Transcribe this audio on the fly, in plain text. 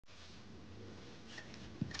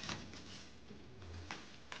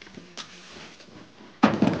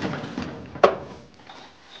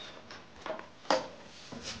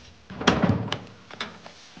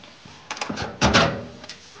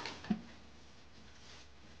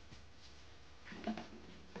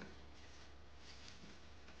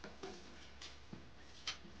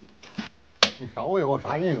稍微给我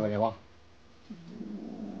刷进去的吧。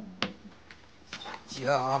接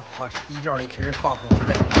啊，往地窖里开始放洪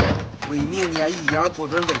水，为明年一家做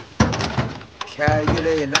准备。天雨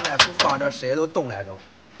嘞冷了，不放这谁都冻来着。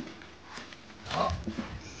好。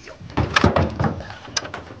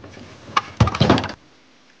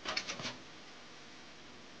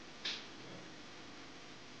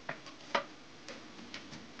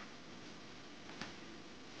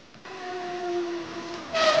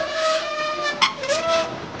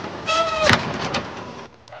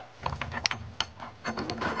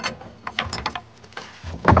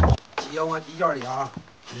要往地窖里啊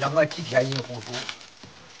扔个几千斤红薯，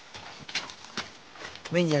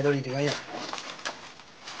每年都是这个样。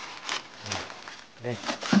来，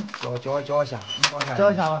脚下，脚下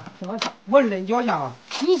吧，脚下，我扔脚下啊。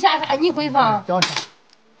你下啥？你会放？脚下。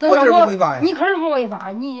我这不会放呀。你可是不会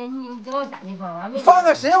放，你脚下没放啊？放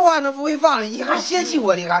个谁我还能不会放呢？你还嫌弃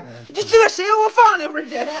我的还？这个谁我放的不是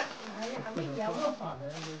这？哎呀，没见我放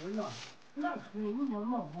的，那可是你这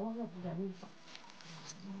弄我不见你放。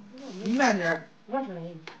你慢点。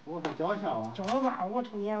我是脚下啊。这玩我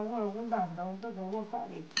抽烟，我那等我放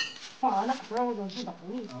的，放那会儿我就知道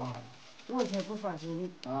你放，我才不放心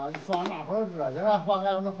里。啊，你放那会儿知道，这个放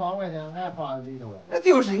俺能放外头，俺放里头了。那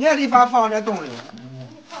就是俺得把放这洞里。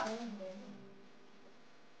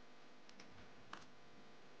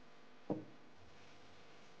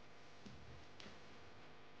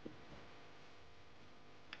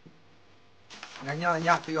俺娘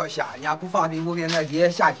家非要下，人家不放心，我给俺爹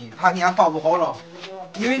下去，怕人家放不好了。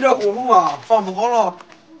因为这红薯啊，放不好了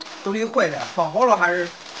都得坏了，放好了还是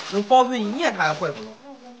能保存1年，它也坏不了。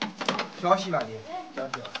小心吧你，小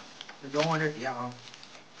心。这脚往这跌啊。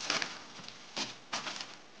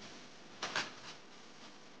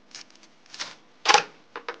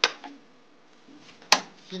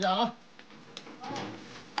记着啊。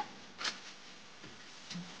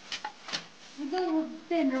你给我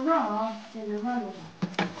在这玩啊，在这玩就行。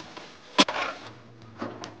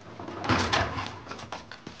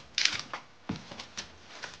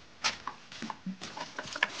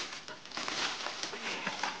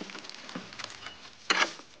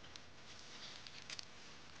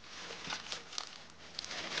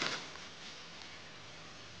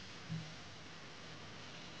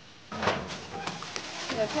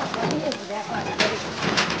这放我的也不得放这里。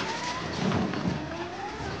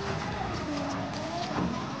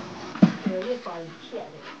这里放一片的。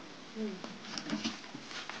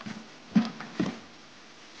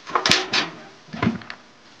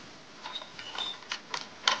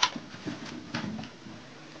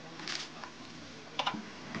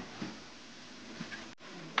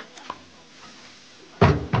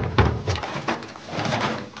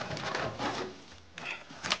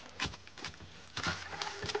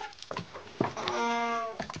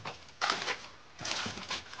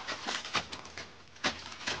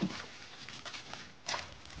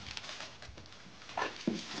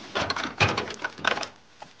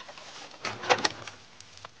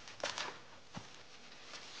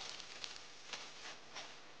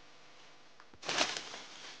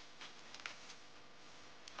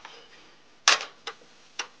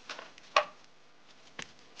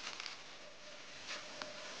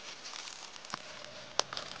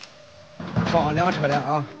放2车辆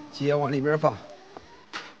啊，接往里边放。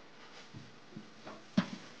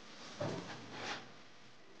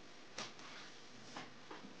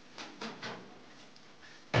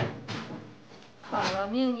放了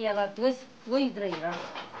明年了，多一点儿。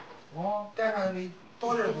哦，带上得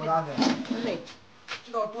到这儿多大岁？对。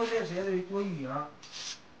知道多晒晒得多雨啊。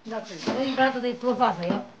那是多一点都得多发水，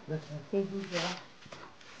得补血。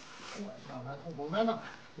上来从后面拿，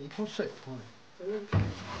一头水出来。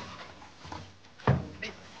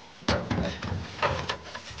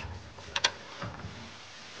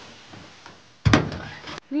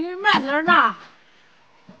你慢点拿，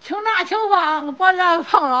轻拿轻放，把这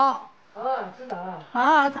放了。知道。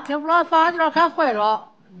啊，这不然放这还坏了。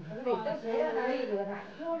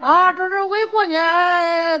啊，这是为过年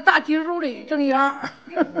大祭祖的整样。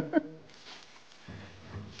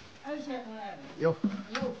有。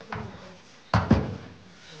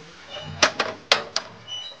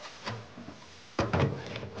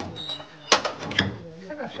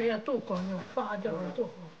看这水也多光溜，放就是多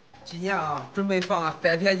好。今年啊，准备放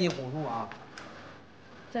3000斤红薯啊。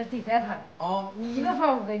这第3趟。哦，一个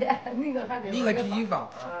放不对的，那个还得。一个继续放。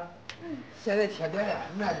现在贴点了，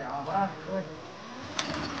慢点啊。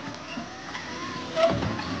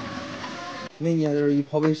每年就是一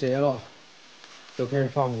泡被晒了，就开始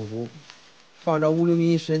放红薯，放这5、6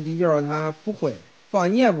米深地窖，它不坏，放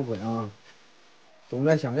1年不坏啊。冬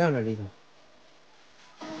暖夏凉这里头。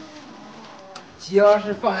鸡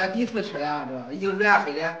是放下第4吃了，这已经软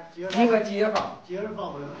黑了。一个鸡也放。鸡是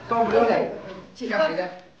放不了。放不了的。鸡太黑了。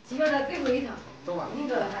鸡要在最后一趟。走吧。你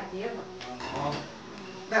这还鸡放。好。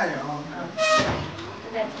慢点啊。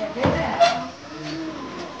再切切菜。